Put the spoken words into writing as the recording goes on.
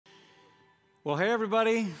Well, hey,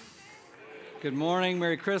 everybody. Good morning.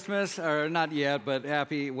 Merry Christmas. Or not yet, but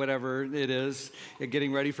happy whatever it is,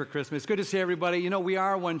 getting ready for Christmas. Good to see everybody. You know, we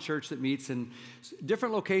are one church that meets in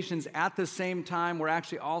different locations at the same time. We're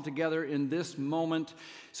actually all together in this moment.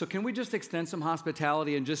 So can we just extend some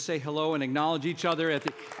hospitality and just say hello and acknowledge each other at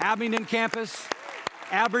the Abingdon campus,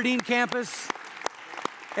 Aberdeen campus,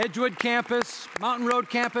 Edgewood campus, Mountain Road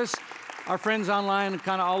campus, our friends online,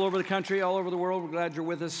 kind of all over the country, all over the world. We're glad you're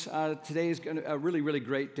with us. Today is a really, really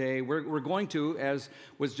great day. We're going to, as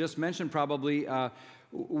was just mentioned probably,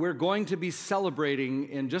 we're going to be celebrating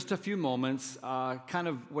in just a few moments kind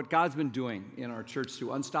of what God's been doing in our church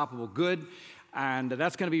through Unstoppable Good, and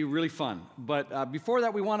that's going to be really fun. But before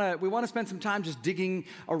that, we want to spend some time just digging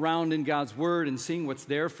around in God's Word and seeing what's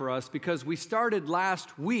there for us, because we started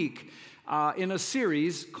last week in a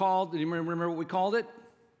series called, do you remember what we called it?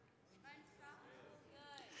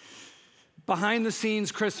 Behind the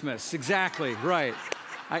Scenes Christmas, exactly, right.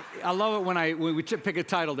 I love it when we pick a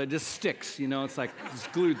title that just sticks, you know, it's like it's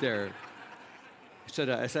glued there.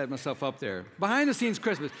 I set myself up there. Behind the Scenes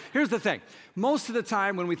Christmas. Here's the thing. Most of the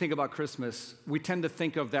time when we think about Christmas, we tend to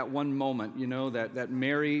think of that one moment, you know, that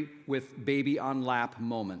Mary with baby on lap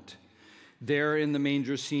moment. There in the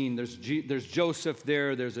manger scene, there's Joseph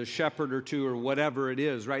there, there's a shepherd or two or whatever it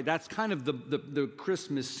is, right? That's kind of the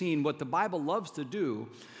Christmas scene. What the Bible loves to do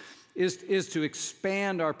is to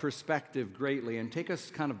expand our perspective greatly and take us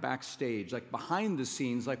kind of backstage, like behind the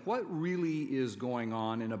scenes, like what really is going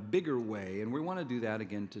on in a bigger way. And we want to do that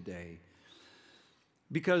again today.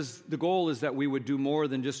 Because the goal is that we would do more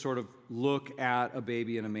than just sort of look at a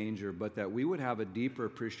baby in a manger, but that we would have a deeper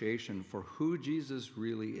appreciation for who Jesus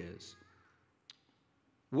really is,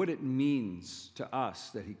 what it means to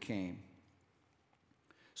us that he came,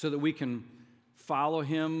 so that we can follow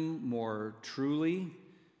him more truly,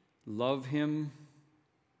 love him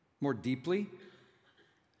more deeply,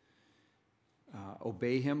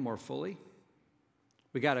 obey him more fully.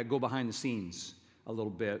 We got to go behind the scenes a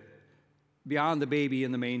little bit, beyond the baby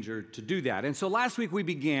in the manger, to do that. And so last week we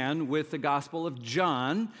began with the Gospel of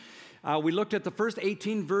John. We looked at the first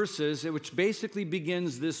 18 verses, which basically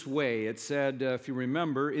begins this way. It said, if you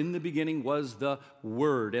remember, in the beginning was the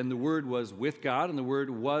Word, and the Word was with God, and the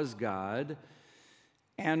Word was God.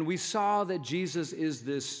 And we saw that Jesus is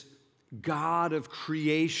this God of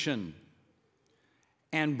creation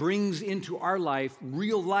and brings into our life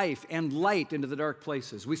real life and light into the dark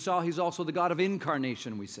places. We saw he's also the God of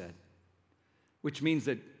incarnation, we said, which means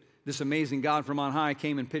that this amazing God from on high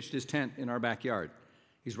came and pitched his tent in our backyard.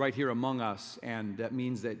 He's right here among us, and that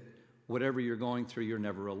means that whatever you're going through, you're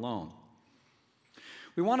never alone.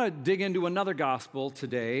 We want to dig into another gospel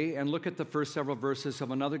today and look at the first several verses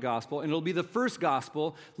of another gospel, and it'll be the first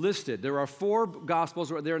gospel listed. There are 4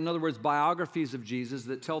 gospels, or they're, in other words, biographies of Jesus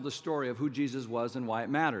that tell the story of who Jesus was and why it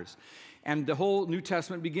matters. And the whole New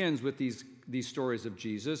Testament begins with these stories of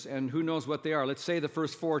Jesus, and who knows what they are. Let's say the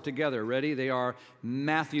first 4 together. Ready? They are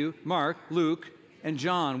Matthew, Mark, Luke, and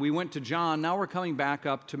John. We went to John. Now we're coming back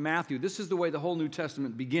up to Matthew. This is the way the whole New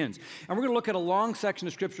Testament begins. And we're going to look at a long section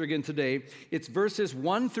of Scripture again today. It's verses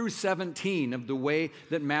 1 through 17 of the way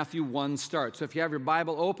that Matthew 1 starts. So if you have your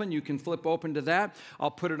Bible open, you can flip open to that.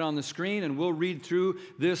 I'll put it on the screen, and we'll read through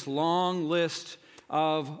this long list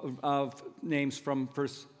of names from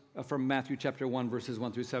Matthew chapter 1, verses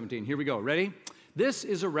 1 through 17. Here we go. Ready? This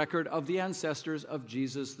is a record of the ancestors of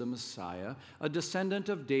Jesus the Messiah, a descendant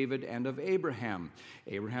of David and of Abraham.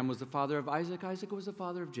 Abraham was the father of Isaac. Isaac was the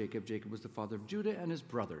father of Jacob. Jacob was the father of Judah and his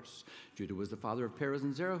brothers. Judah was the father of Perez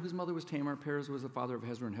and Zerah, whose mother was Tamar. Perez was the father of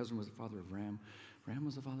Hezron. Hezron was the father of Ram. Ram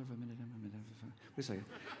was the father of Amminadab. Wait a second.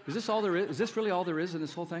 Is this all there is? Is this really all there is in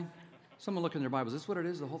this whole thing? Someone look in their Bible. Is this what it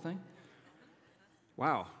is, the whole thing?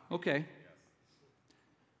 Wow. Okay.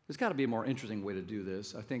 There's got to be a more interesting way to do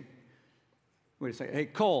this, I think. Wait a second. Hey,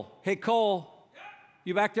 Cole. Hey, Cole. Yeah.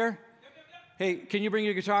 You back there? Yep. Hey, can you bring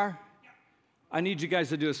your guitar? Yeah. I need you guys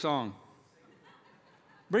to do a song.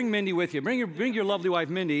 Bring Mindy with you. Bring your lovely wife,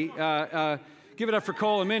 Mindy. Give it up for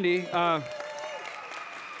Cole and Mindy.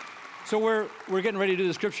 So we're getting ready to do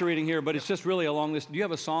the scripture reading here, but it's just really a long list. Do you have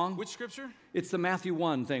a song? Which scripture? It's the Matthew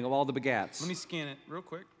 1 thing of all the begats. Let me scan it real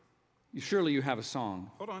quick. Surely you have a song.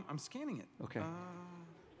 Hold on. I'm scanning it. Okay.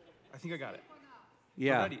 I think I got it.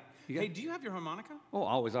 Yeah. Hey, do you have your harmonica? Oh,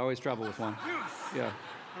 always. I always travel with one. Yeah.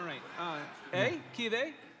 All right. A? Key of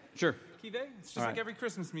A? Sure. Key of A? It's just like every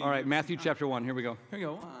Christmas music. All right, Matthew chapter 1. Here we go. Here we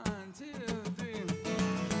go. 1, 2, 3.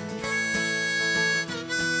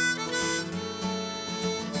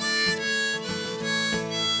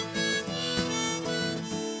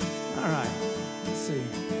 All right. Let's see.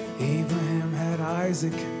 Abraham had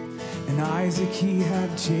Isaac, and Isaac he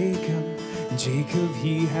had Jacob. And Jacob,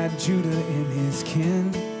 he had Judah in his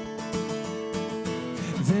kin.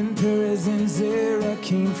 Then Perez and Zerah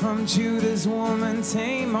came from Judah's woman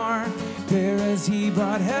Tamar. Perez, he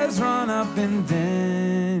brought Hezron up, and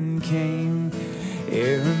then came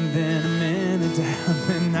Aaron, then Amminadab,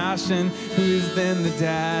 then Nahshon, who is then the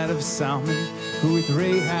dad of Salmon, who with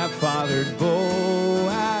Rahab fathered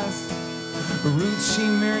Boaz. Ruth, she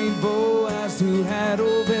married Boaz, who had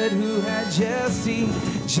Obed, who had Jesse.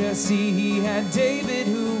 Jesse, he had David,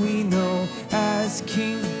 who we know as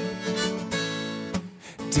king.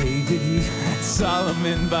 David, he had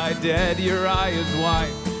Solomon by dead Uriah's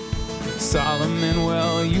wife. Solomon,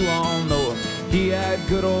 well, you all know him. He had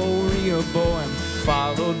good old Rehoboam,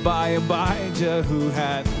 followed by Abijah, who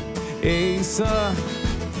had Asa.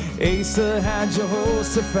 Asa had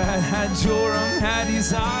Jehoshaphat, had Joram, had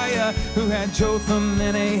Uzziah, who had Jotham,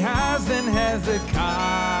 then Ahaz, then Hezekiah.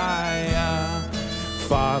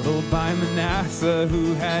 Followed by Manasseh,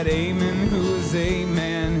 who had Amon, who was a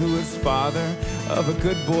man who was father of a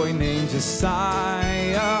good boy named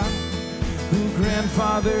Josiah, who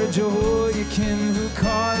grandfathered Jehoiakim, who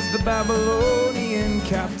caused the Babylonian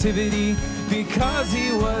captivity because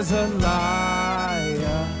he was a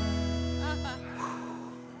liar.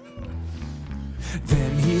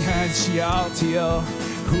 Then he had Shealtiel,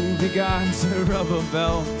 who begot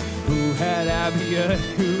Zerubbabel, who had Abiud,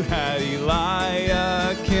 who had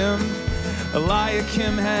Eliakim.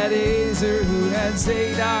 Eliakim had Azer, who had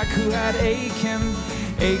Zadok, who had Achim.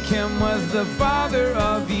 Achim was the father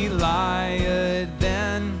of Eliud.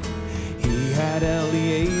 Then he had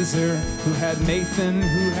Eliezer, who had Nathan,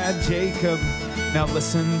 who had Jacob. Now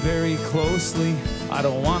listen very closely, I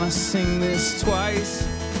don't want to sing this twice.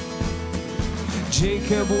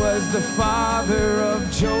 Jacob was the father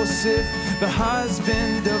of Joseph, the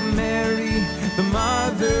husband of Mary, the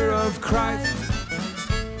mother of Christ.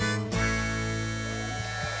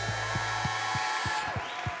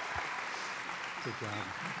 Good job.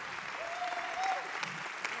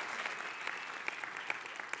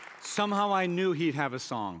 Somehow I knew he'd have a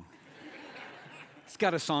song. He's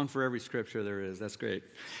got a song for every scripture there is. That's great.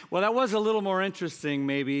 Well, that was a little more interesting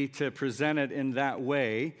maybe to present it in that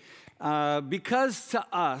way. Because to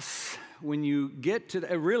us, when you get to,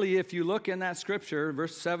 really, if you look in that scripture,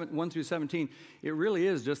 verse 1 through 17, it really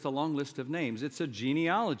is just a long list of names. It's a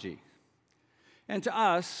genealogy. And to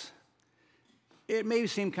us, it may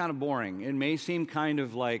seem kind of boring. It may seem kind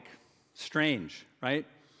of like strange, right?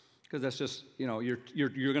 Because that's just, you're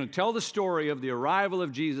going to tell the story of the arrival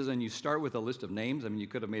of Jesus and you start with a list of names. I mean, you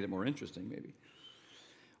could have made it more interesting, maybe.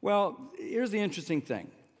 Well, here's the interesting thing.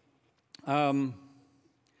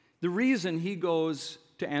 The reason he goes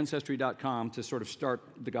to Ancestry.com to sort of start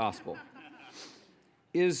the gospel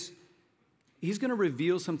is he's going to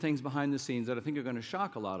reveal some things behind the scenes that I think are going to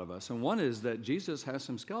shock a lot of us. And one is that Jesus has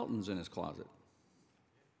some skeletons in his closet.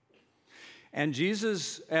 And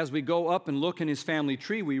Jesus, as we go up and look in his family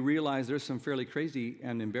tree, we realize there's some fairly crazy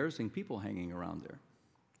and embarrassing people hanging around there.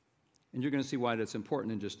 And you're going to see why that's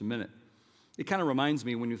important in just a minute. It kind of reminds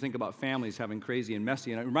me when you think about families having crazy and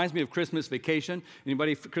messy. And it reminds me of Christmas Vacation.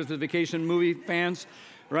 Anybody Christmas Vacation movie fans?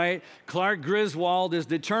 Right? Clark Griswold is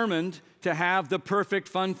determined to have the perfect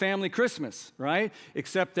fun family Christmas, right?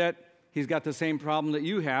 Except that he's got the same problem that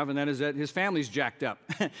you have, and that is that his family's jacked up.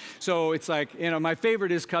 So it's like, my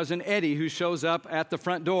favorite is Cousin Eddie, who shows up at the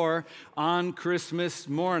front door on Christmas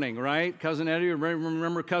morning, right? Cousin Eddie,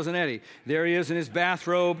 remember Cousin Eddie? There he is in his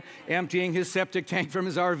bathrobe, emptying his septic tank from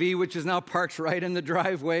his RV, which is now parked right in the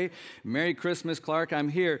driveway. Merry Christmas, Clark, I'm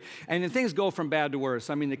here. And then things go from bad to worse.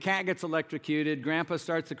 I mean, the cat gets electrocuted, Grandpa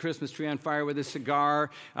starts the Christmas tree on fire with a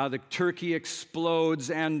cigar, the turkey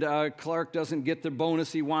explodes, and Clark doesn't get the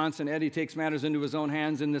bonus he wants, and Eddie takes matters into his own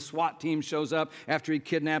hands, and the SWAT team shows up after he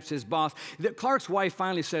kidnaps his boss. Clark's wife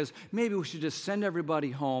finally says, maybe we should just send everybody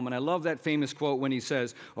home. And I love that famous quote when he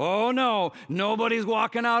says, oh no, nobody's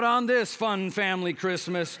walking out on this fun family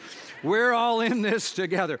Christmas. We're all in this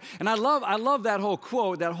together. And I love that whole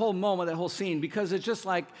quote, that whole moment, that whole scene, because it's just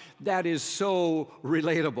like, that is so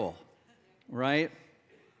relatable, right?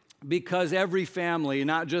 Because every family,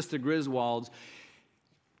 not just the Griswolds,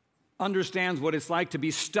 understands what it's like to be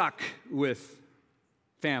stuck with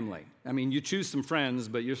family. I mean, you choose some friends,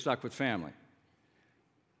 but you're stuck with family.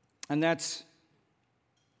 And that's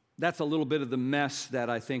a little bit of the mess that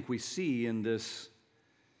I think we see in this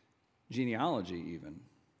genealogy even.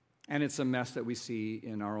 And it's a mess that we see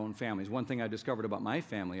in our own families. One thing I discovered about my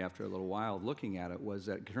family after a little while of looking at it was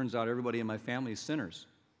that it turns out everybody in my family is sinners.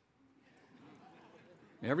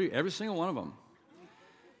 Every single one of them.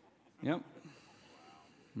 Yep.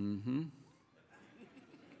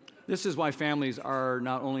 This is why families are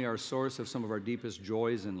not only our source of some of our deepest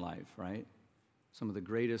joys in life, right? Some of the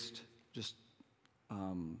greatest, just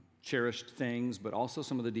cherished things, but also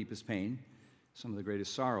some of the deepest pain, some of the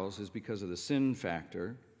greatest sorrows is because of the sin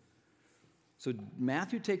factor. So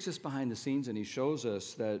Matthew takes us behind the scenes and he shows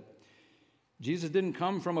us that Jesus didn't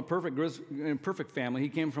come from a perfect family. He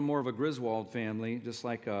came from more of a Griswold family, just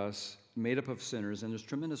like us, made up of sinners, and there's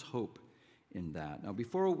tremendous hope in that. Now,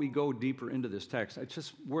 before we go deeper into this text, it's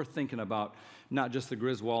just worth thinking about not just the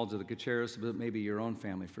Griswolds or the Kacheris, but maybe your own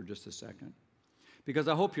family for just a second. Because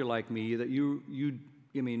I hope you're like me, that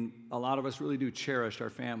a lot of us really do cherish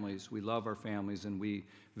our families. We love our families, and we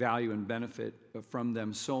value and benefit from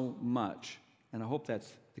them so much. And I hope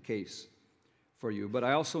that's the case for you. But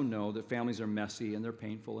I also know that families are messy, and they're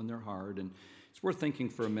painful, and they're hard. And it's worth thinking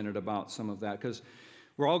for a minute about some of that, because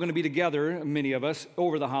we're all going to be together, many of us,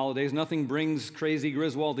 over the holidays. Nothing brings crazy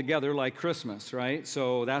Griswold together like Christmas, right?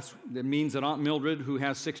 So that means that Aunt Mildred, who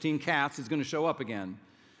has 16 cats, is going to show up again.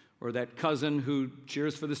 Or that cousin who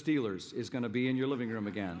cheers for the Steelers is going to be in your living room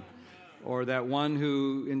again. Or that one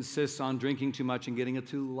who insists on drinking too much and getting it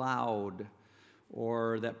too loud.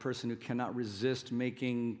 Or that person who cannot resist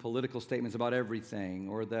making political statements about everything.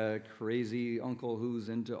 Or the crazy uncle who's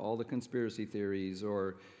into all the conspiracy theories.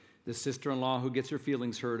 Or the sister-in-law who gets her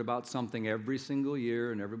feelings hurt about something every single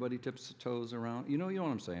year and everybody tips their toes around. You know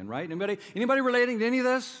what I'm saying, right? Anybody relating to any of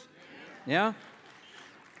this? Yeah?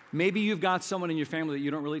 Maybe you've got someone in your family that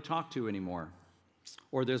you don't really talk to anymore.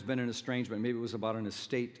 Or there's been an estrangement. Maybe it was about an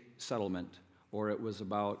estate settlement. Or it was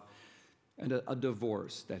about a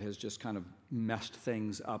divorce that has just kind of messed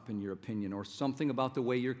things up in your opinion. Or something about the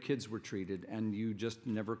way your kids were treated and you just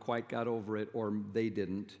never quite got over it, or they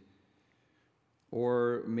didn't.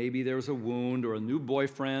 Or maybe there's a wound or a new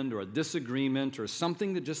boyfriend or a disagreement or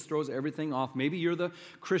something that just throws everything off. Maybe you're the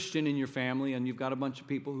Christian in your family and you've got a bunch of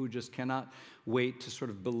people who just cannot wait to sort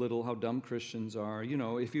of belittle how dumb Christians are. You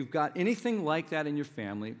know, if you've got anything like that in your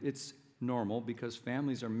family, it's normal because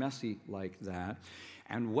families are messy like that.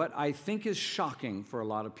 And what I think is shocking for a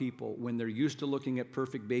lot of people when they're used to looking at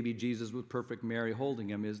perfect baby Jesus with perfect Mary holding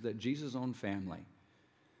him is that Jesus' own family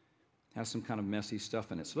has some kind of messy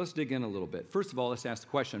stuff in it. So let's dig in a little bit. First of all, let's ask the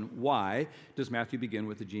question, why does Matthew begin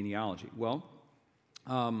with the genealogy? Well,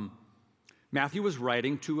 Matthew was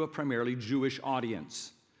writing to a primarily Jewish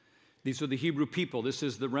audience. These are the Hebrew people. This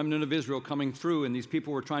is the remnant of Israel coming through, and these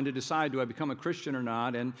people were trying to decide, do I become a Christian or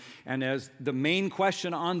not? And as the main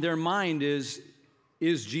question on their mind is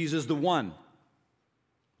Jesus the one?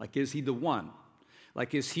 Like, is he the one?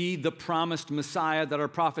 Like, is he the promised Messiah that our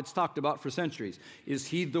prophets talked about for centuries? Is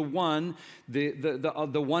he the one,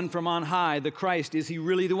 the one from on high, the Christ? Is he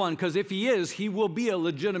really the one? Because if he is, he will be a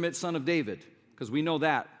legitimate son of David, because we know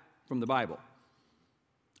that from the Bible.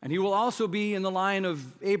 And he will also be in the line of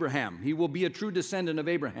Abraham. He will be a true descendant of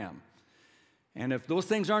Abraham. And if those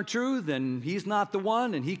things aren't true, then he's not the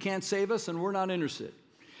one, and he can't save us, and we're not interested.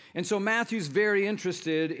 And so Matthew's very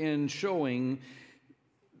interested in showing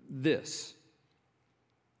this.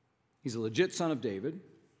 He's a legit son of David,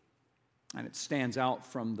 and it stands out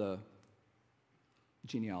from the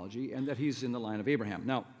genealogy, and that he's in the line of Abraham.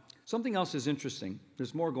 Now, something else is interesting.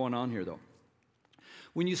 There's more going on here, though.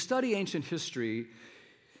 When you study ancient history,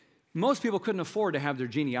 most people couldn't afford to have their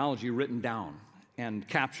genealogy written down and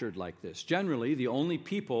captured like this. Generally, the only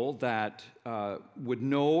people that would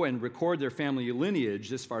know and record their family lineage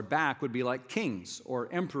this far back would be like kings or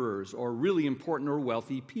emperors or really important or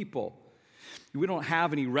wealthy people. We don't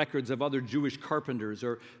have any records of other Jewish carpenters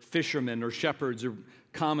or fishermen or shepherds or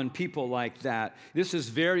common people like that. This is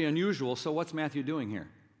very unusual. So what's Matthew doing here?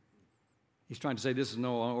 He's trying to say this is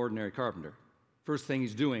no ordinary carpenter. First thing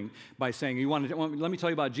he's doing by saying, let me tell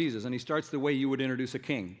you about Jesus. And he starts the way you would introduce a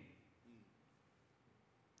king.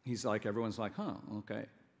 He's like, everyone's like, huh, okay.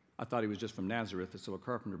 I thought he was just from Nazareth, this little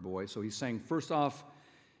carpenter boy. So he's saying, first off,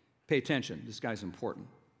 pay attention. This guy's important.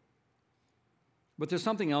 But there's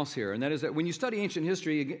something else here, and that is that when you study ancient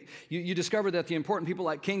history, you discover that the important people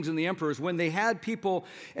like kings and the emperors, when they had people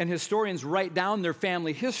and historians write down their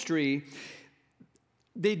family history,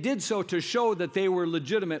 they did so to show that they were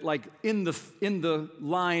legitimate, like in the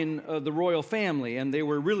line of the royal family, and they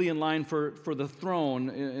were really in line for the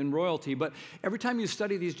throne in royalty. But every time you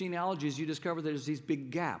study these genealogies, you discover there's these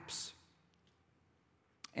big gaps.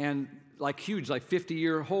 And like huge, like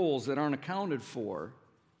 50-year holes that aren't accounted for.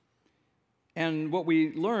 And what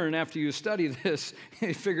we learn after you study this,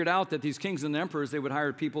 they figured out that these kings and emperors, they would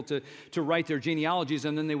hire people to write their genealogies,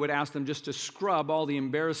 and then they would ask them just to scrub all the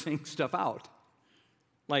embarrassing stuff out.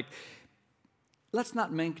 Like, let's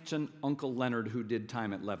not mention Uncle Leonard who did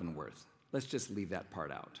time at Leavenworth. Let's just leave that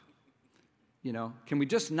part out. You know, can we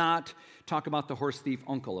just not talk about the horse thief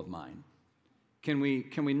uncle of mine? Can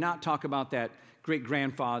we not talk about that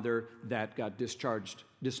great-grandfather that got discharged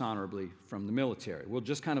dishonorably from the military? We'll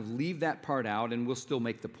just kind of leave that part out and we'll still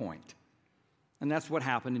make the point. And that's what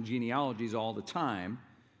happened in genealogies all the time.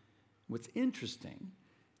 What's interesting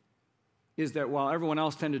is that while everyone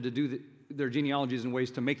else tended to do their genealogies in ways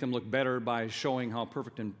to make them look better by showing how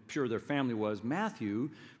perfect and pure their family was, Matthew,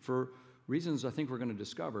 for reasons I think we're going to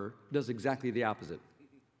discover, does exactly the opposite.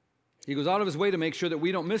 He goes out of his way to make sure that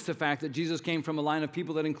we don't miss the fact that Jesus came from a line of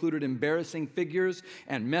people that included embarrassing figures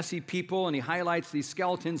and messy people, and he highlights these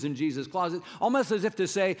skeletons in Jesus' closet, almost as if to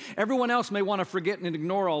say, everyone else may want to forget and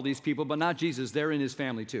ignore all these people, but not Jesus. They're in his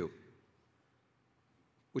family too.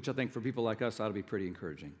 Which I think for people like us ought to be pretty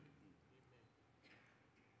encouraging.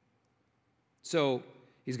 So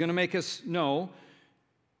he's going to make us know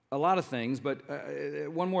a lot of things, but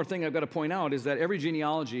one more thing I've got to point out is that every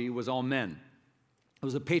genealogy was all men. It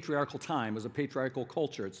was a patriarchal time. It was a patriarchal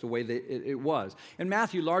culture. It's the way that it was. And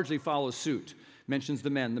Matthew largely follows suit, mentions the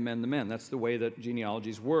men, the men, the men. That's the way that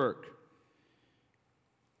genealogies work.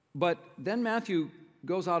 But then Matthew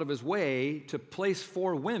goes out of his way to place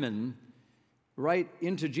 4 women right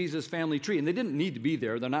into Jesus' family tree. And they didn't need to be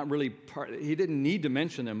there. They're not really he didn't need to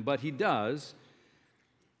mention them, but he does.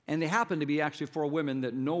 And they happen to be actually 4 women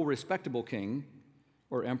that no respectable king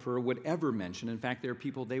or emperor would ever mention. In fact, they're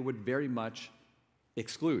people they would very much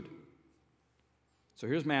exclude. So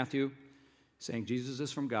here's Matthew saying Jesus is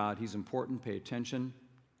from God. He's important. Pay attention.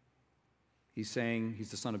 He's saying he's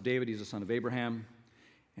the son of David. He's the son of Abraham.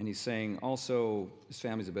 And he's saying also his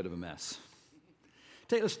family's a bit of a mess.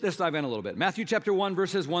 Let's dive in a little bit. Matthew chapter 1,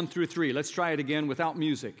 verses 1 through 3. Let's try it again without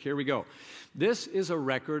music. Here we go. This is a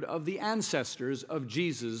record of the ancestors of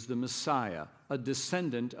Jesus, the Messiah, a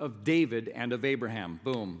descendant of David and of Abraham.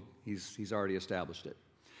 Boom. He's already established it.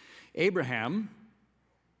 Abraham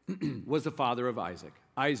was the father of Isaac.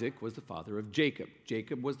 Isaac was the father of Jacob.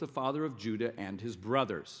 Jacob was the father of Judah and his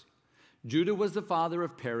brothers. Judah was the father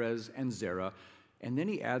of Perez and Zerah. And then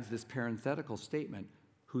he adds this parenthetical statement,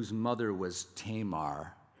 whose mother was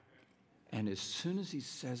Tamar. And as soon as he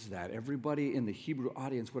says that, everybody in the Hebrew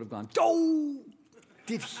audience would have gone, oh,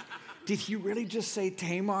 did he really just say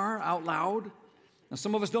Tamar out loud? Now,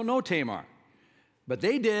 some of us don't know Tamar, but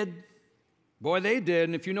they did. Boy, they did.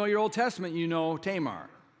 And if you know your Old Testament, you know Tamar.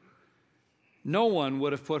 No one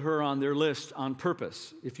would have put her on their list on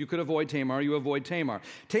purpose. If you could avoid Tamar, you avoid Tamar.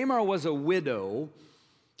 Tamar was a widow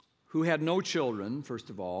who had no children, first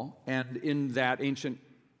of all, and in that ancient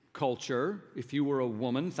culture, if you were a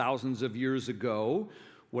woman thousands of years ago,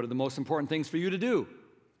 what are the most important things for you to do?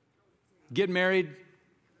 Get married,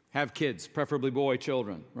 have kids, preferably boy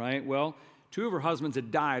children, right? Well, 2 of her husbands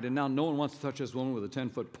had died, and now no one wants to touch this woman with a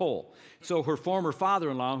 10-foot pole. So her former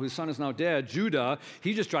father-in-law, whose son is now dead, Judah,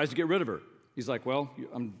 he just tries to get rid of her. He's like, well,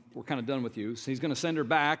 we're kind of done with you. So he's going to send her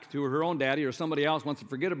back to her own daddy, or somebody else wants to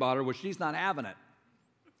forget about her, which she's not having it.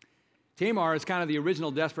 Tamar is kind of the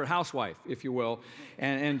original desperate housewife, if you will,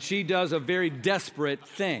 and she does a very desperate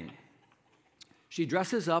thing. She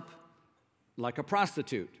dresses up like a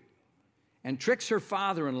prostitute and tricks her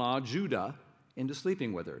father-in-law, Judah, into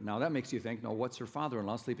sleeping with her. Now, that makes you think, no, what's her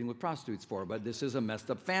father-in-law sleeping with prostitutes for? But this is a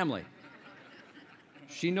messed up family.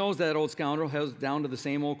 She knows that old scoundrel heads down to the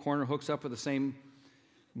same old corner, hooks up with the same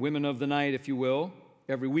women of the night, if you will,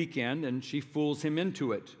 every weekend, and she fools him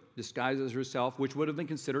into it, disguises herself, which would have been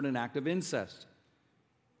considered an act of incest,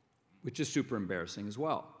 which is super embarrassing as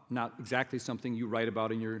well. Not exactly something you write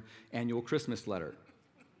about in your annual Christmas letter.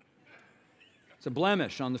 It's a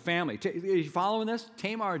blemish on the family. Are you following this?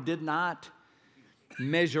 Tamar did not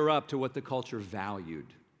measure up to what the culture valued.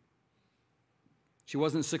 She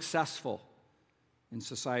wasn't successful in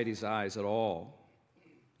society's eyes at all.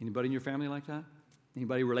 Anybody in your family like that?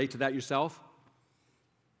 Anybody relate to that yourself?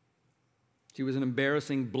 She was an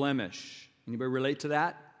embarrassing blemish. Anybody relate to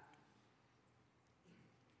that?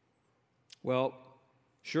 Well,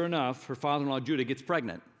 sure enough, her father-in-law Judah gets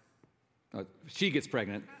pregnant. She gets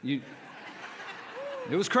pregnant. It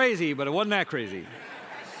was crazy, but it wasn't that crazy.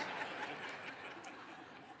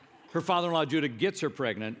 Her father-in-law Judah gets her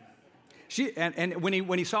pregnant. And when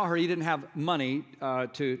he saw her, he didn't have money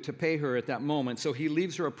to pay her at that moment, so he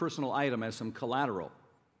leaves her a personal item as some collateral.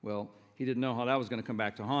 Well, he didn't know how that was going to come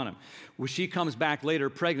back to haunt him. Well, she comes back later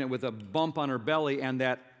pregnant with a bump on her belly and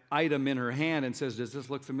that item in her hand and says, does this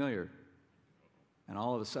look familiar? And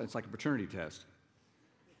all of a sudden, it's like a paternity test.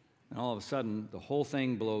 And all of a sudden, the whole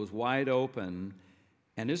thing blows wide open.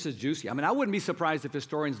 And this is juicy. I mean, I wouldn't be surprised if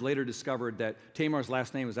historians later discovered that Tamar's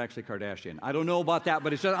last name was actually Kardashian. I don't know about that,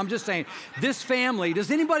 but I'm just saying, this family,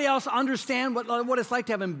 does anybody else understand what it's like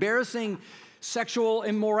to have embarrassing sexual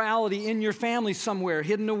immorality in your family somewhere,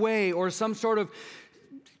 hidden away, or some sort of,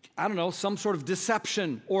 some sort of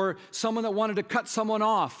deception, or someone that wanted to cut someone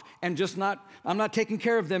off and I'm not taking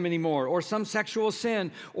care of them anymore, or some sexual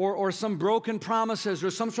sin, or some broken promises,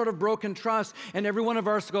 or some sort of broken trust, and every one of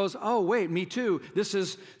us goes, oh, wait, me too. This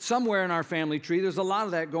is somewhere in our family tree. There's a lot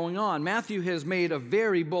of that going on. Matthew has made a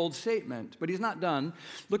very bold statement, but he's not done.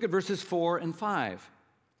 Look at verses 4 and 5.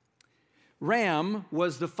 Ram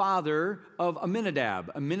was the father of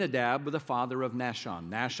Amminadab. Amminadab was the father of Nahshon.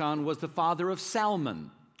 Nahshon was the father of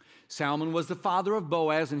Salmon. Salmon was the father of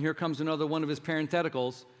Boaz, and here comes another one of his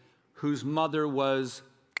parentheticals, whose mother was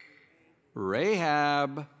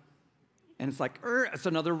Rahab. And it's like, it's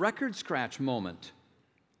another record scratch moment.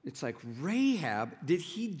 It's like, Rahab, did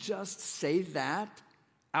he just say that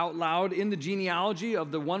out loud in the genealogy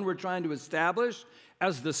of the one we're trying to establish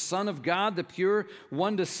as the Son of God, the pure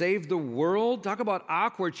one to save the world? Talk about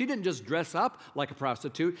awkward. She didn't just dress up like a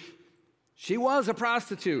prostitute. She was a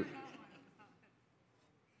prostitute.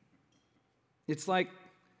 It's like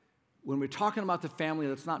when we're talking about the family,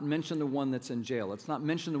 let's not mention the one that's in jail. Let's not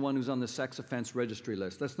mention the one who's on the sex offense registry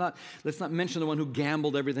list. Let's not mention the one who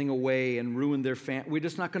gambled everything away and ruined their family. We're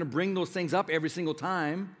just not going to bring those things up every single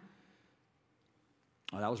time.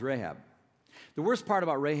 Oh, that was Rahab. The worst part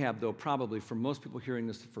about Rahab, though, probably for most people hearing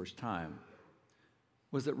this the first time,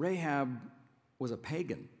 was that Rahab was a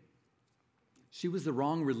pagan. She was the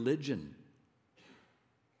wrong religion.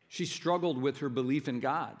 She struggled with her belief in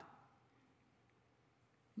God.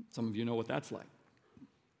 Some of you know what that's like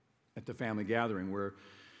at the family gathering, where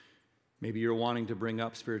maybe you're wanting to bring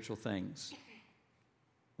up spiritual things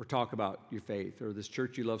or talk about your faith or this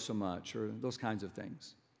church you love so much or those kinds of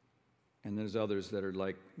things. And there's others that are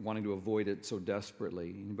like wanting to avoid it so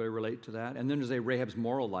desperately. Anybody relate to that? And then there's Rahab's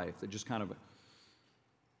moral life that just kind of,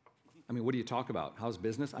 what do you talk about? How's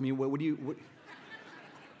business? What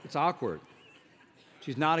it's awkward.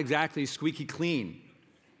 She's not exactly squeaky clean.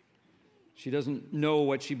 She doesn't know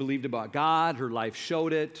what she believed about God. Her life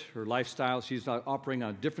showed it. Her lifestyle, she's operating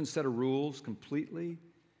on a different set of rules completely.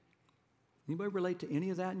 Anybody relate to any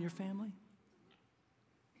of that in your family?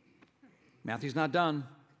 Matthew's not done.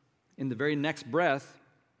 In the very next breath,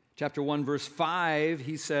 chapter 1, verse 5,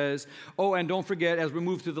 he says, oh, and don't forget, as we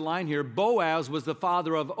move through the line here, Boaz was the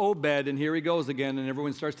father of Obed, and here he goes again, and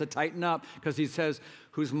everyone starts to tighten up because he says,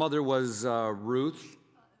 whose mother was Ruth.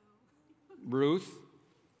 Ruth.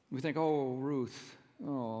 We think, oh, Ruth.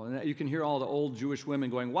 Oh, and you can hear all the old Jewish women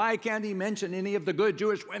going, why can't he mention any of the good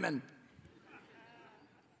Jewish women?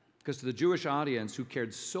 Because to the Jewish audience who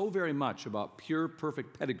cared so very much about pure,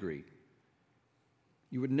 perfect pedigree,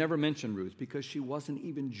 you would never mention Ruth because she wasn't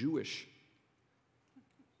even Jewish.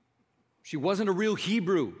 She wasn't a real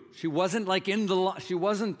Hebrew. She wasn't she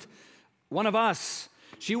wasn't one of us.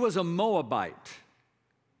 She was a Moabite.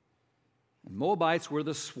 And Moabites were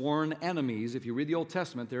the sworn enemies. If you read the Old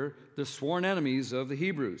Testament, they're the sworn enemies of the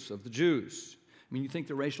Hebrews, of the Jews. You think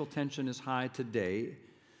the racial tension is high today.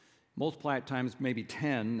 Multiply it times maybe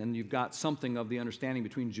 10, and you've got something of the understanding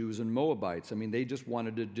between Jews and Moabites. They just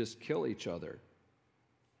wanted to just kill each other.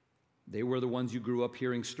 They were the ones you grew up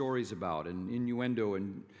hearing stories about, and innuendo,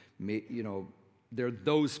 and they're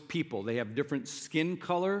those people. They have different skin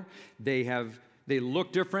color. They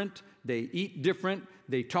look different. They eat different.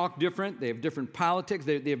 They talk different. They have different politics.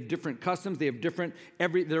 They have different customs. They have different,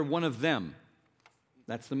 they're one of them.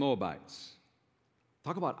 That's the Moabites.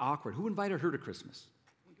 Talk about awkward. Who invited her to Christmas?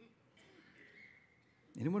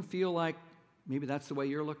 Anyone feel like maybe that's the way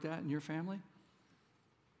you're looked at in your family?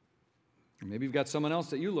 Or maybe you've got someone else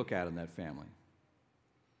that you look at in that family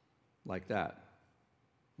like that.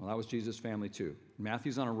 Well, that was Jesus' family too.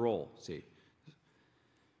 Matthew's on a roll, see.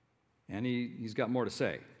 And he's got more to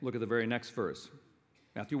say. Look at the very next verse.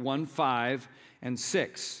 Matthew 1, 5, and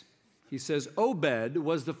 6. He says, Obed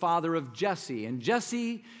was the father of Jesse, and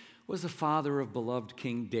Jesse was the father of beloved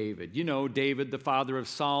King David. You know, David, the father of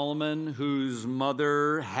Solomon, whose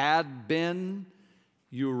mother had been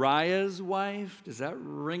Uriah's wife. Does that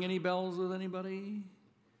ring any bells with anybody?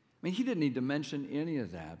 He didn't need to mention any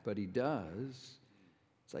of that, but he does.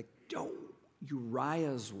 It's like,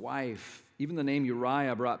 Uriah's wife. Even the name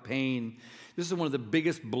Uriah brought pain. This is one of the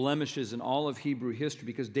biggest blemishes in all of Hebrew history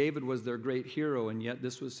because David was their great hero, and yet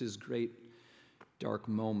this was his great dark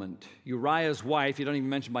moment. Uriah's wife, you don't even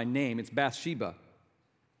mention by name, it's Bathsheba.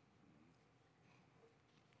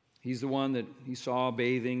 He's the one that he saw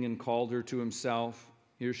bathing and called her to himself.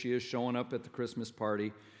 Here she is showing up at the Christmas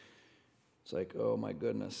party. It's like, oh my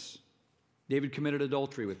goodness. David committed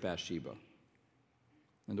adultery with Bathsheba.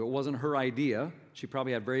 And though it wasn't her idea, she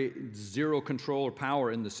probably had zero control or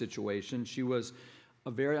power in the situation. She was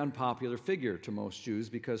a very unpopular figure to most Jews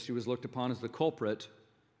because she was looked upon as the culprit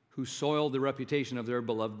who soiled the reputation of their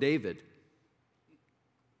beloved David.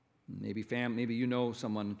 Maybe you know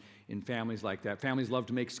someone in families like that. Families love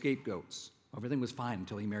to make scapegoats. Everything was fine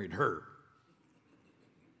until he married her.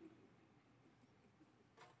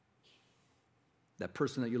 That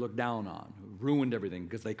person that you look down on, who ruined everything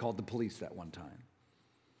because they called the police that one time.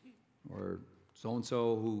 Or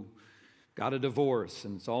so-and-so who got a divorce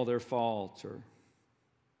and it's all their fault. Or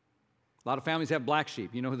a lot of families have black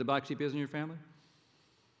sheep. You know who the black sheep is in your family?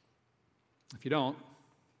 If you don't,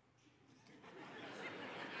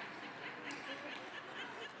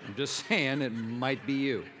 I'm just saying it might be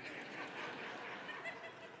you.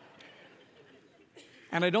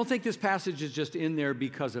 And I don't think this passage is just in there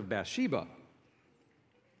because of Bathsheba.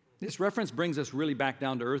 This reference brings us really back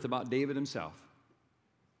down to earth about David himself.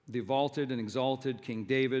 The vaulted and exalted King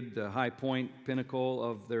David, the high point, pinnacle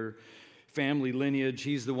of their family lineage.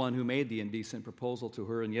 He's the one who made the indecent proposal to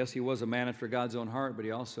her. And yes, he was a man after God's own heart, but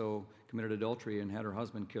he also committed adultery and had her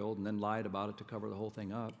husband killed and then lied about it to cover the whole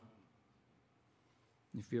thing up.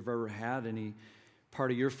 If you've ever had any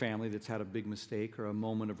part of your family that's had a big mistake or a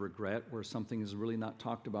moment of regret where something is really not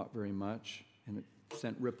talked about very much and it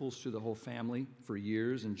sent ripples through the whole family for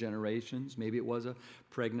years and generations. Maybe it was a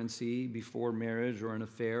pregnancy before marriage or an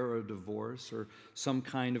affair or a divorce or some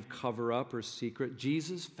kind of cover-up or secret.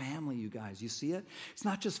 Jesus' family, you guys, you see it? It's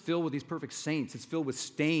not just filled with these perfect saints. It's filled with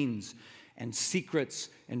stains and secrets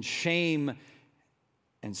and shame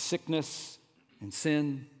and sickness and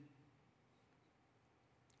sin,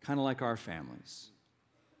 kind of like our families.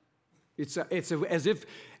 It's as if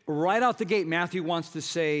right out the gate, Matthew wants to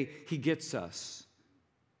say he gets us.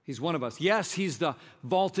 He's one of us. Yes, he's the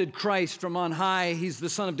vaulted Christ from on high. He's the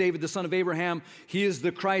son of David, the son of Abraham. He is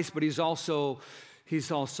the Christ, but he's also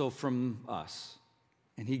from us.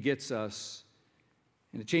 And he gets us.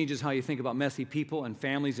 And it changes how you think about messy people and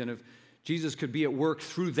families. And if Jesus could be at work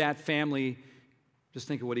through that family, just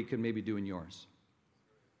think of what he could maybe do in yours.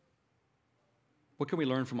 What can we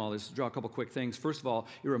learn from all this? Draw a couple quick things. First of all,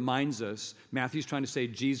 it reminds us, Matthew's trying to say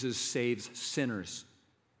Jesus saves sinners.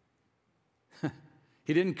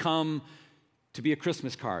 He didn't come to be a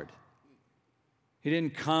Christmas card. He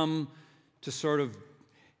didn't come to sort of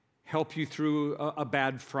help you through a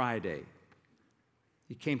bad Friday.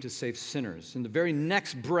 He came to save sinners. In the very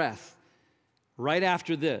next breath, right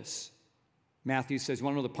after this, Matthew says, you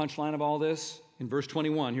want to know the punchline of all this? In verse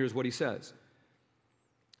 21, here's what he says.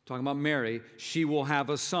 Talking about Mary, she will have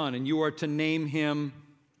a son, and you are to name him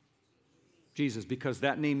Jesus, because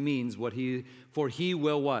that name means for he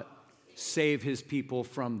will what? Save his people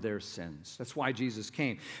from their sins. That's why Jesus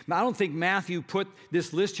came. Now, I don't think Matthew put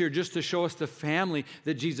this list here just to show us the family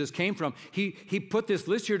that Jesus came from. He put this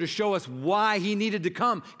list here to show us why he needed to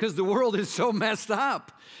come, because the world is so messed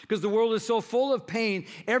up, because the world is so full of pain.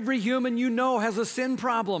 Every human you know has a sin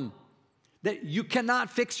problem that you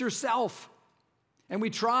cannot fix yourself. And we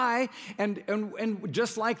try, and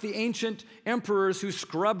just like the ancient emperors who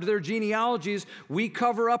scrubbed their genealogies, we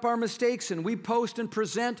cover up our mistakes and we post and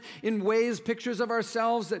present in ways pictures of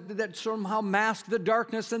ourselves that somehow mask the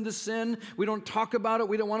darkness and the sin. We don't talk about it.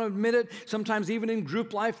 We don't want to admit it. Sometimes even in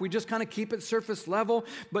group life, we just kind of keep it surface level.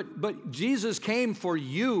 But Jesus came for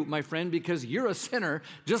you, my friend, because you're a sinner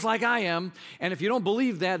just like I am. And if you don't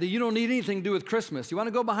believe that, then you don't need anything to do with Christmas. You want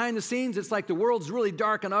to go behind the scenes? It's like the world's really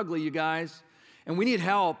dark and ugly, you guys. And we need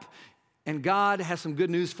help, and God has some good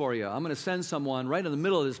news for you. I'm going to send someone right in the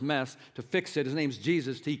middle of this mess to fix it. His name's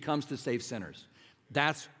Jesus. He comes to save sinners.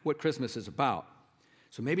 That's what Christmas is about.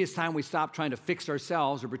 So maybe it's time we stop trying to fix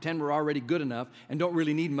ourselves or pretend we're already good enough and don't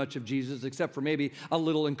really need much of Jesus except for maybe a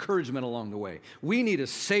little encouragement along the way. We need a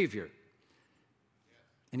Savior,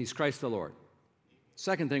 and he's Christ the Lord.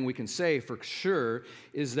 Second thing we can say for sure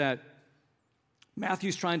is that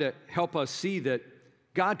Matthew's trying to help us see that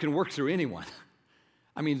God can work through anyone.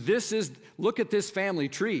 I mean, look at this family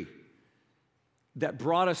tree that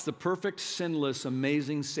brought us the perfect, sinless,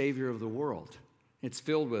 amazing Savior of the world. It's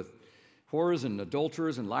filled with whores and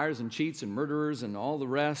adulterers and liars and cheats and murderers and all the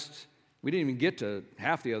rest. We didn't even get to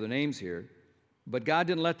half the other names here. But God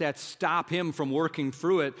didn't let that stop him from working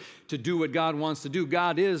through it to do what God wants to do.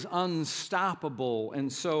 God is unstoppable.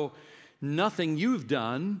 And so nothing you've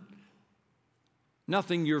done,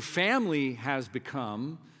 nothing your family has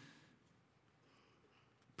become,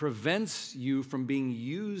 prevents you from being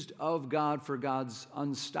used of God for God's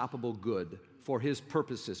unstoppable good, for his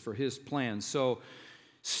purposes, for his plans. So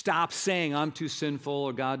stop saying I'm too sinful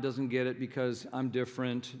or God doesn't get it because I'm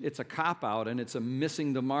different. It's a cop-out and it's a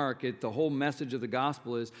missing the mark. The whole message of the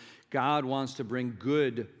gospel is God wants to bring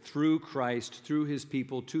good through Christ, through his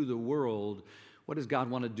people to the world. What does God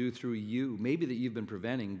want to do through you? Maybe that you've been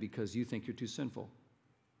preventing because you think you're too sinful.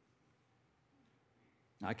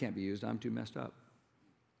 I can't be used. I'm too messed up.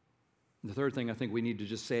 And the third thing I think we need to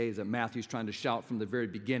just say is that Matthew's trying to shout from the very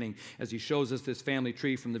beginning as he shows us this family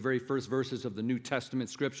tree from the very first verses of the New Testament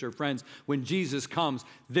scripture. Friends, when Jesus comes,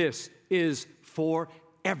 this is for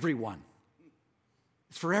everyone.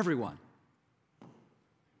 It's for everyone. It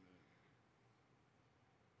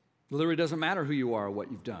literally doesn't matter who you are or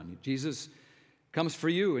what you've done. Jesus comes for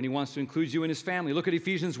you, and he wants to include you in his family. Look at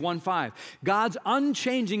Ephesians 1:5. God's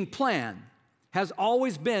unchanging plan has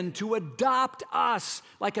always been to adopt us,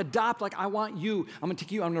 like I want you. I'm going to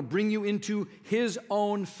take you, I'm going to bring you into his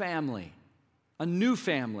own family, a new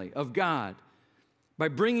family of God, by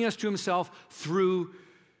bringing us to himself through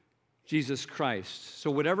Jesus Christ.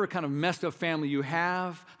 So whatever kind of messed up family you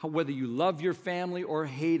have, whether you love your family or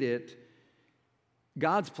hate it,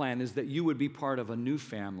 God's plan is that you would be part of a new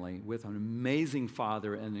family with an amazing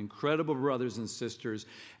Father and incredible brothers and sisters,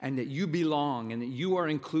 and that you belong and that you are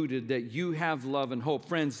included, that you have love and hope.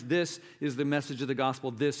 Friends, this is the message of the gospel.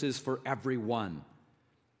 This is for everyone.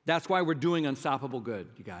 That's why we're doing Unstoppable Good,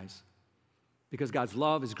 you guys. Because God's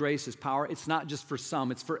love, his grace, his power, it's not just for some,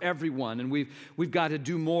 it's for everyone. And we've got to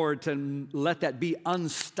do more to let that be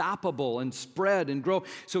unstoppable and spread and grow.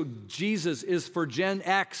 So Jesus is for Gen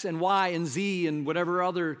X and Y and Z and whatever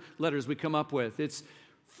other letters we come up with. He's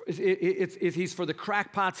for the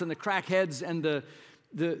crackpots and the crackheads and the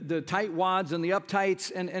tightwads and the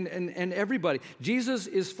uptights and everybody. Jesus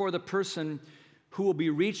is for the person who will be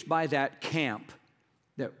reached by that camp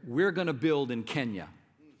that we're going to build in Kenya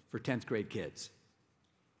for 10th grade kids,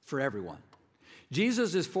 for everyone.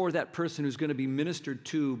 Jesus is for that person who's going to be ministered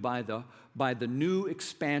to by the new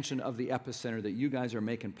expansion of the epicenter that you guys are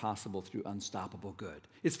making possible through Unstoppable Good.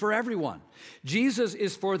 It's for everyone. Jesus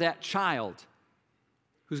is for that child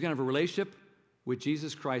who's going to have a relationship with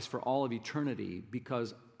Jesus Christ for all of eternity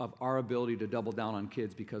because of our ability to double down on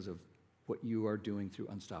kids because of what you are doing through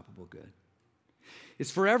Unstoppable Good.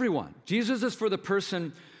 It's for everyone. Jesus is for the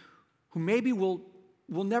person who maybe will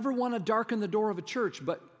never want to darken the door of a church,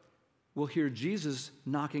 but will hear Jesus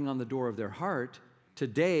knocking on the door of their heart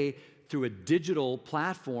today through a digital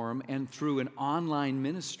platform and through an online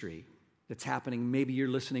ministry that's happening. Maybe you're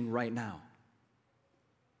listening right now.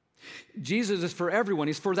 Jesus is for everyone.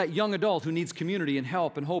 He's for that young adult who needs community and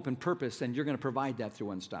help and hope and purpose, and you're going to provide that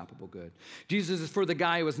through Unstoppable Good. Jesus is for the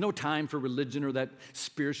guy who has no time for religion or that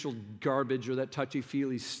spiritual garbage or that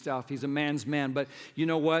touchy-feely stuff. He's a man's man, but you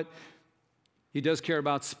know what? He does care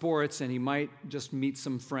about sports, and he might just meet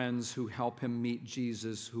some friends who help him meet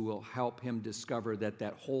Jesus, who will help him discover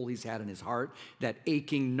that hole he's had in his heart, that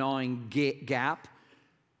aching, gnawing gap,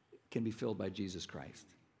 can be filled by Jesus Christ.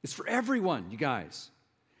 It's for everyone, you guys.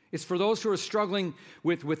 It's for those who are struggling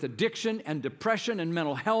with addiction and depression and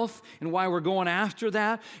mental health and why we're going after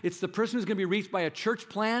that. It's the person who's going to be reached by a church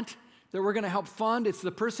plant that we're going to help fund. It's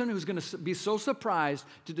the person who's going to be so surprised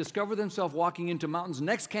to discover themselves walking into Mountain's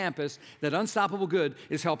next campus that Unstoppable Good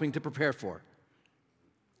is helping to prepare for.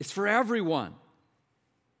 It's for everyone.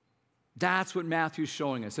 That's what Matthew's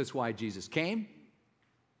showing us. That's why Jesus came.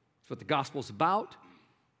 It's what the gospel's about.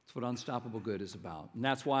 It's what Unstoppable Good is about. And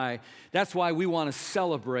that's why we want to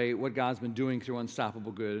celebrate what God's been doing through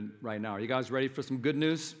Unstoppable Good right now. Are you guys ready for some good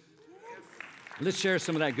news? Let's share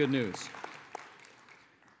some of that good news.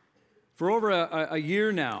 For over a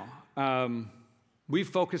year now, we've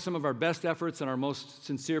focused some of our best efforts and our most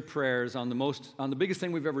sincere prayers on the biggest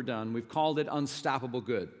thing we've ever done. We've called it Unstoppable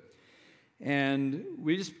Good. And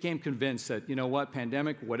we just became convinced that, you know what,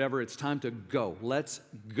 pandemic, whatever, it's time to go. Let's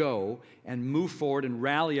go and move forward and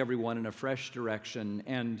rally everyone in a fresh direction.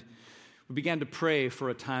 And we began to pray for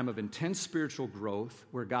a time of intense spiritual growth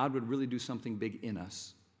where God would really do something big in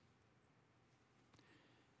us,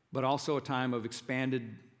 but also a time of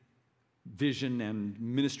expanded vision and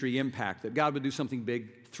ministry impact, that God would do something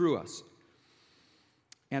big through us.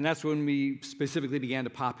 And that's when we specifically began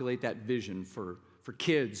to populate that vision for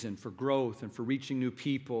kids and for growth and for reaching new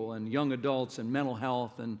people and young adults and mental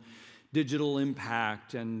health and digital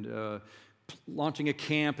impact and launching a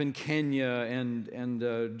camp in Kenya and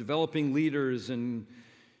developing leaders and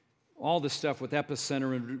all this stuff with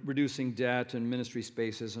Epicenter and reducing debt and ministry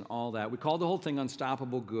spaces and all that. We called the whole thing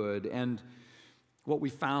Unstoppable Good, and what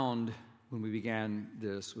we found when we began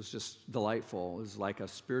this was just delightful. It was like a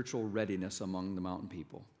spiritual readiness among the mountain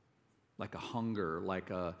people, like a hunger,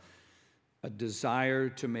 like a desire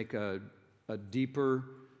to make a deeper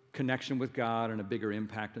connection with God and a bigger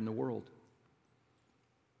impact in the world.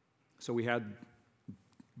 So we had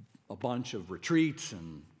a bunch of retreats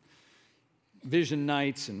and vision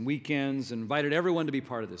nights and weekends, and invited everyone to be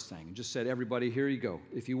part of this thing, and just said, everybody, here you go.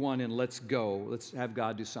 If you want in, let's go. Let's have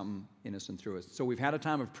God do something in us and through us. So we've had a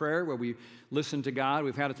time of prayer where we listen to God.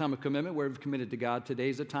 We've had a time of commitment where we've committed to God.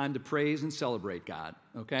 Today's a time to praise and celebrate God,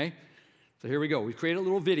 okay? So here we go. We created a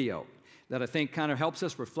little video that I think kind of helps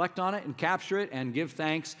us reflect on it and capture it and give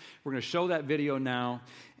thanks. We're going to show that video now.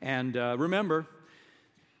 And remember,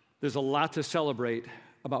 there's a lot to celebrate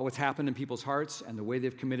about what's happened in people's hearts and the way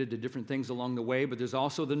they've committed to different things along the way, but there's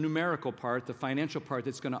also the numerical part, the financial part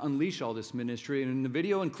that's going to unleash all this ministry, and the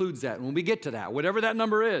video includes that. And when we get to that, whatever that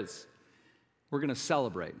number is, we're going to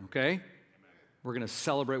celebrate, okay? We're going to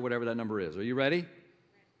celebrate whatever that number is. Are you ready?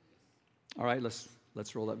 All right, let's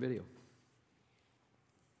roll that video.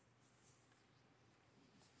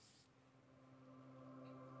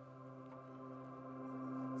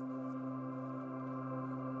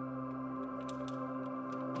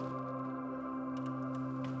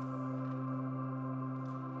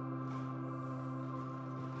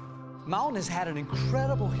 Mountain has had an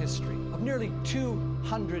incredible history of nearly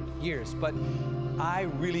 200 years, but I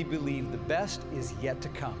really believe the best is yet to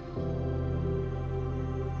come.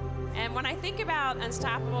 And when I think about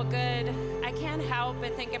Unstoppable Good, I can't help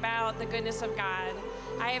but think about the goodness of God.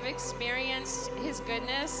 I have experienced His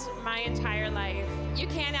goodness my entire life. You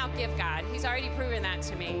can't outgive God. He's already proven that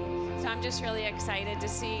to me. So I'm just really excited to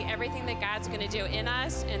see everything that God's going to do in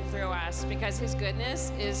us and through us, because His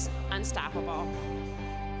goodness is unstoppable.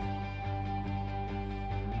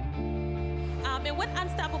 And what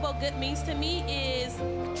Unstoppable Good means to me is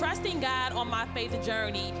trusting God on my faith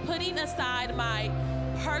journey, putting aside my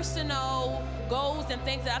personal goals and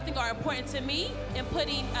things that I think are important to me, and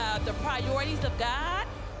putting the priorities of God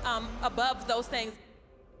above those things.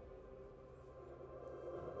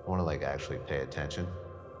 I want to actually pay attention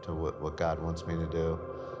to what God wants me to do.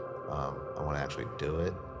 I want to actually do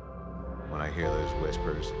it when I hear those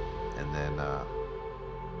whispers, and then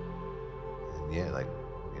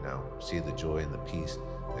see the joy and the peace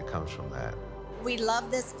that comes from that. We love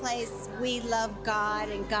this place, we love God,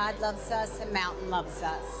 and God loves us, and Mountain loves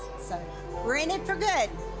us. So we're in it for good.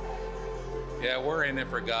 Yeah, we're in it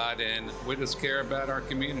for God, and we just care about our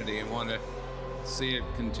community and want to see it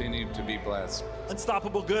continue to be blessed.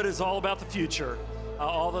 Unstoppable Good is all about the future,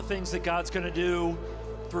 all the things that God's going to do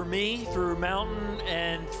through me, through Mountain,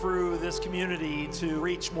 and through this community to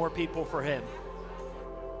reach more people for Him.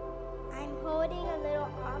 I'm holding a little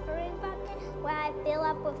offering bucket where I fill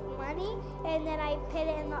up with money, and then I put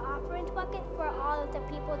it in the offering bucket for all of the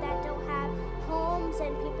people that don't have homes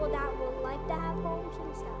and people that would like to have homes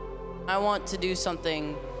and stuff. I want to do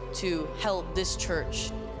something to help this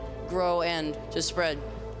church grow and to spread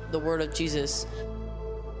the word of Jesus.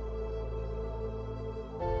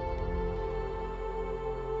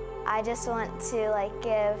 I just want to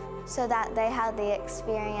give so that they have the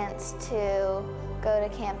experience to go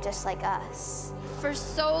to camp just like us. For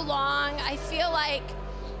so long, I feel like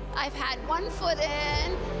I've had one foot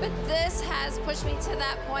in, but this has pushed me to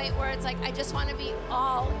that point where it's I just want to be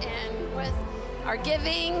all in with our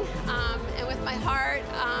giving and with my heart.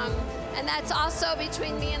 And that's also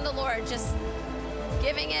between me and the Lord, just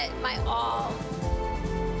giving it my all.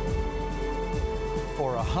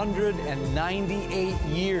 For 198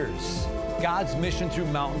 years, God's mission through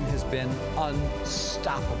Mountain has been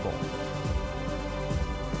unstoppable.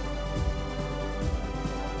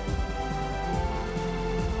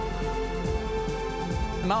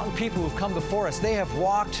 The Mountain people who've come before us, they have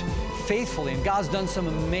walked faithfully, and God's done some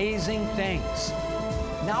amazing things.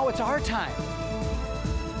 Now it's our time.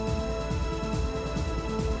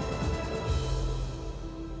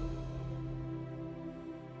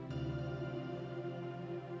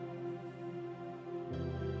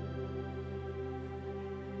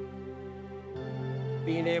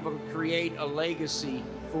 Being able to create a legacy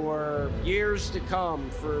for years to come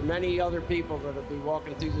for many other people that will be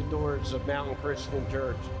walking through the doors of Mountain Christian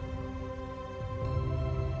Church.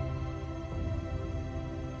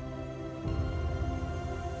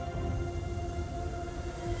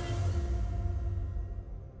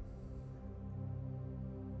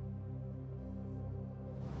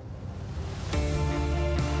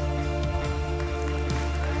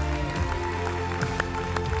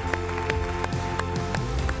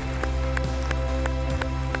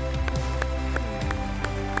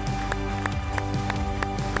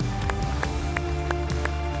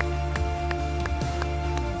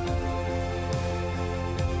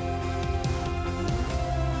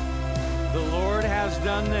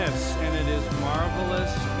 Done this, and it is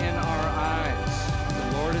marvelous in our eyes.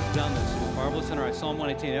 The Lord has done this. It's marvelous in our eyes. Psalm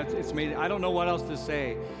 118. It's made. I don't know what else to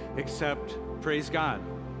say except praise God.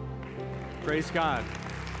 Praise God.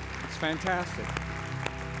 It's fantastic.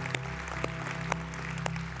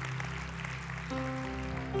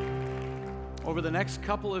 Over the next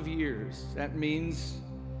couple of years, that means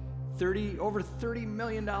over $30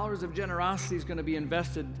 million of generosity is going to be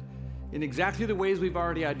invested in exactly the ways we've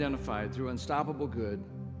already identified through Unstoppable Good.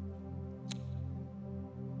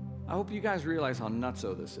 I hope you guys realize how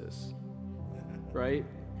nutso this is, right?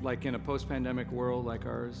 Like in a post-pandemic world like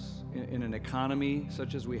ours, in an economy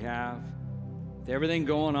such as we have, with everything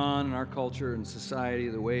going on in our culture and society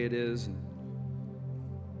the way it is.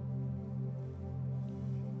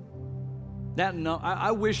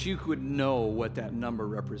 I wish you could know what that number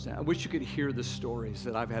represents. I wish you could hear the stories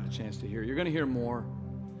that I've had a chance to hear. You're going to hear more.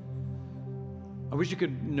 I wish you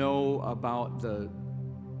could know about the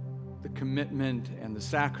commitment and the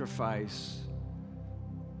sacrifice,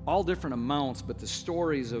 all different amounts, but the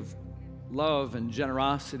stories of love and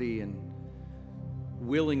generosity and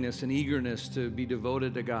willingness and eagerness to be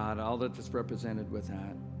devoted to God, all that's represented with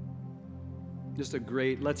that. Just a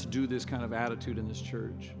great, let's do this kind of attitude in this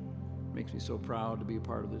church. Makes me so proud to be a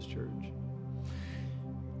part of this church.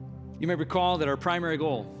 You may recall that our primary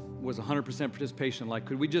goal was 100% participation. Like,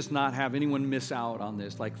 could we just not have anyone miss out on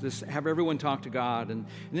this? Like, this, have everyone talk to God. And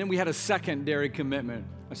then we had a secondary commitment,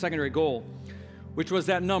 a secondary goal, which was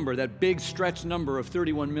that number, that big stretch number of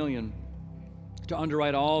 31 million to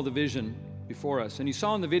underwrite all the vision before us. And you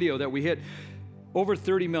saw in the video that we hit over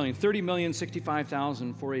 30 million,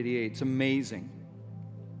 30,065,488. It's amazing.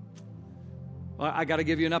 Well, I got to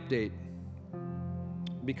give you an update,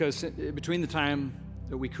 because between the time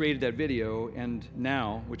that we created that video and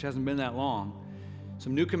now, which hasn't been that long,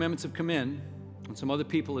 some new commitments have come in, and some other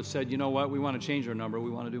people have said, you know what, we want to change our number, we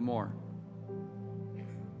want to do more.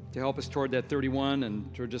 To help us toward that 31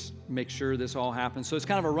 and to just make sure this all happens. So it's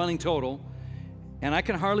kind of a running total, and I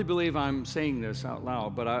can hardly believe I'm saying this out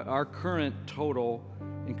loud, but our current total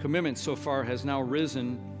in commitments so far has now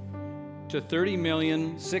risen to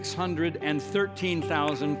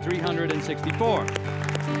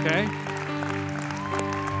 30,613,364. Okay?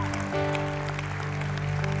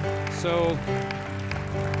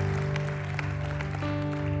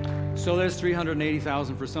 So there's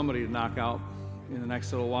 380,000 for somebody to knock out in the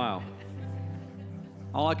next little while.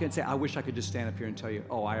 All I can say, I wish I could just stand up here and tell you,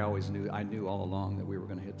 oh, I knew all along that we were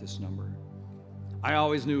going to hit this number. I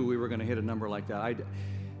always knew we were going to hit a number like that.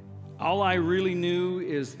 All I really knew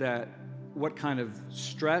is that what kind of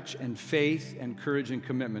stretch and faith and courage and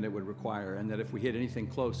commitment it would require, and that if we hit anything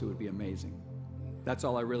close, it would be amazing. That's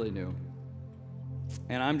all I really knew.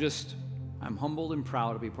 And I'm humbled and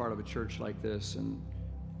proud to be part of a church like this, and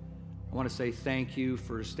I want to say thank you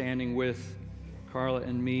for standing with Carla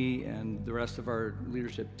and me and the rest of our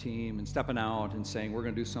leadership team and stepping out and saying we're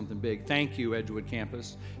going to do something big. Thank you, Edgewood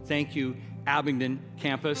Campus. Thank you, Abingdon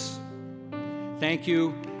Campus. Thank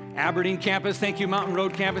you, Aberdeen Campus. Thank you, Mountain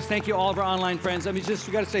Road Campus. Thank you, all of our online friends. I mean, we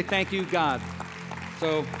got to say thank you, God.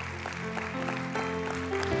 So,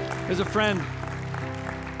 there's a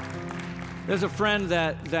friend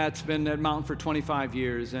that's been at Mountain for 25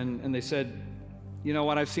 years, and they said, you know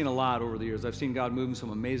what, I've seen a lot over the years. I've seen God move in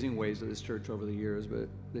some amazing ways at this church over the years, but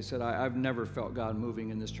they said, I've never felt God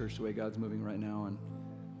moving in this church the way God's moving right now, and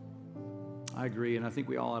I agree, and I think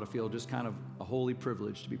we all ought to feel just kind of a holy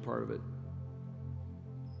privilege to be part of it.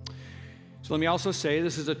 So let me also say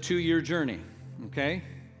this is a 2-year journey, okay?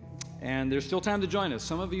 And there's still time to join us.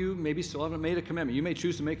 Some of you maybe still haven't made a commitment. You may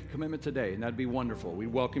choose to make a commitment today, and that'd be wonderful. We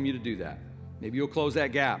welcome you to do that. Maybe you'll close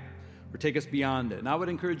that gap or take us beyond it. And I would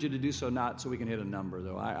encourage you to do so, not so we can hit a number,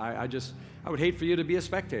 though. I would hate for you to be a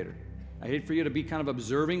spectator. I hate for you to be kind of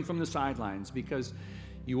observing from the sidelines, because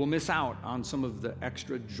you will miss out on some of the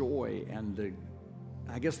extra joy and the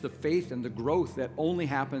faith and the growth that only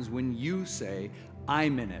happens when you say,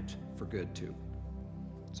 I'm in it for good too.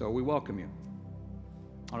 So we welcome you.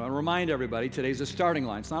 I want to remind everybody, today's the starting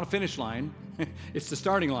line. It's not a finish line. It's the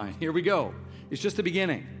starting line. Here we go. It's just the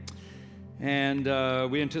beginning. And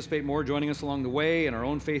we anticipate more joining us along the way and our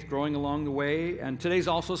own faith growing along the way. And today's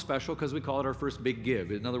also special because we call it our first big give.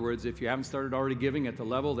 In other words, if you haven't started already giving at the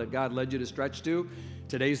level that God led you to stretch to,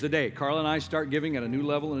 today's the day. Carla and I start giving at a new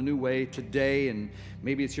level in a new way today, and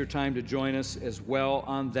maybe it's your time to join us as well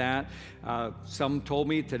on that. Some told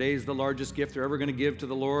me today's the largest gift they're ever going to give to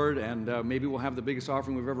the Lord, and maybe we'll have the biggest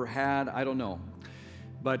offering we've ever had. I don't know.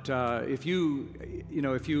 But if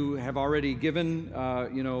you have already given,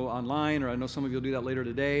 online, or I know some of you will do that later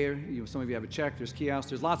today, or some of you have a check, there's kiosks,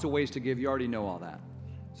 there's lots of ways to give. You already know all that.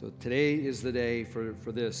 So today is the day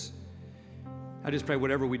for this. I just pray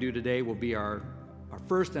whatever we do today will be our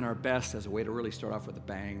first and our best as a way to really start off with a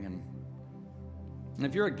bang. And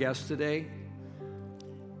if you're a guest today,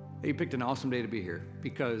 You picked an awesome day to be here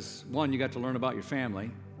because, one, you got to learn about your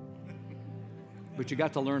family, but you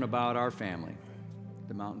got to learn about our family,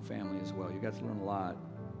 the Mountain family as well. You got to learn a lot.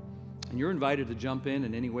 And you're invited to jump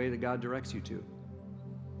in any way that God directs you to.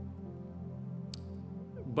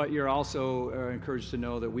 But you're also encouraged to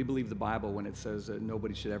know that we believe the Bible when it says that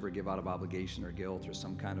nobody should ever give out of obligation or guilt or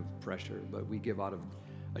some kind of pressure, but we give out of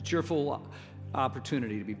a cheerful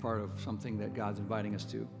opportunity to be part of something that God's inviting us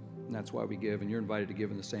to. And that's why we give, and you're invited to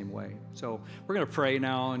give in the same way. So we're going to pray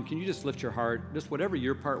now, and can you just lift your heart, just whatever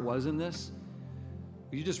your part was in this,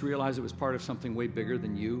 you just realize it was part of something way bigger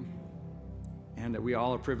than you, and that we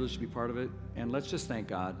all are privileged to be part of it. And let's just thank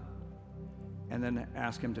God, and then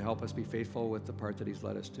ask him to help us be faithful with the part that he's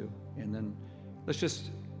led us to. And then let's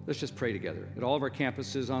just pray together. At all of our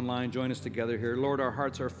campuses online, join us together here. Lord, our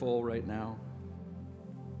hearts are full right now,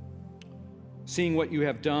 seeing what you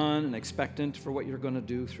have done and expectant for what you're going to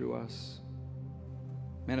do through us.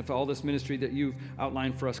 Man, if all this ministry that you've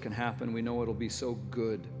outlined for us can happen, we know it'll be so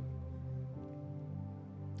good.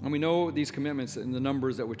 And we know these commitments and the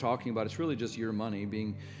numbers that we're talking about, it's really just your money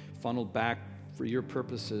being funneled back for your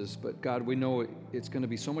purposes. But God, we know it's going to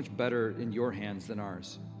be so much better in your hands than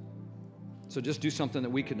ours. So just do something that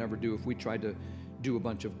we could never do if we tried to do a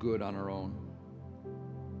bunch of good on our own.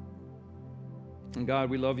 And God,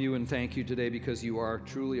 we love you and thank you today because you are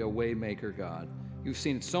truly a way maker, God. You've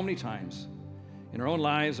seen it so many times in our own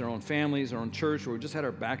lives, our own families, our own church, where we just had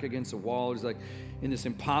our back against a wall. It's like in this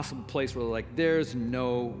impossible place where we're like, there's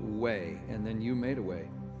no way. And then you made a way.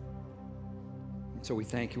 And so we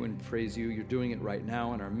thank you and praise you. You're doing it right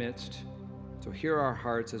now in our midst. So hear our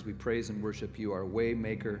hearts as we praise and worship you, our way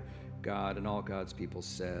maker, God, and all God's people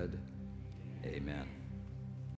said, amen.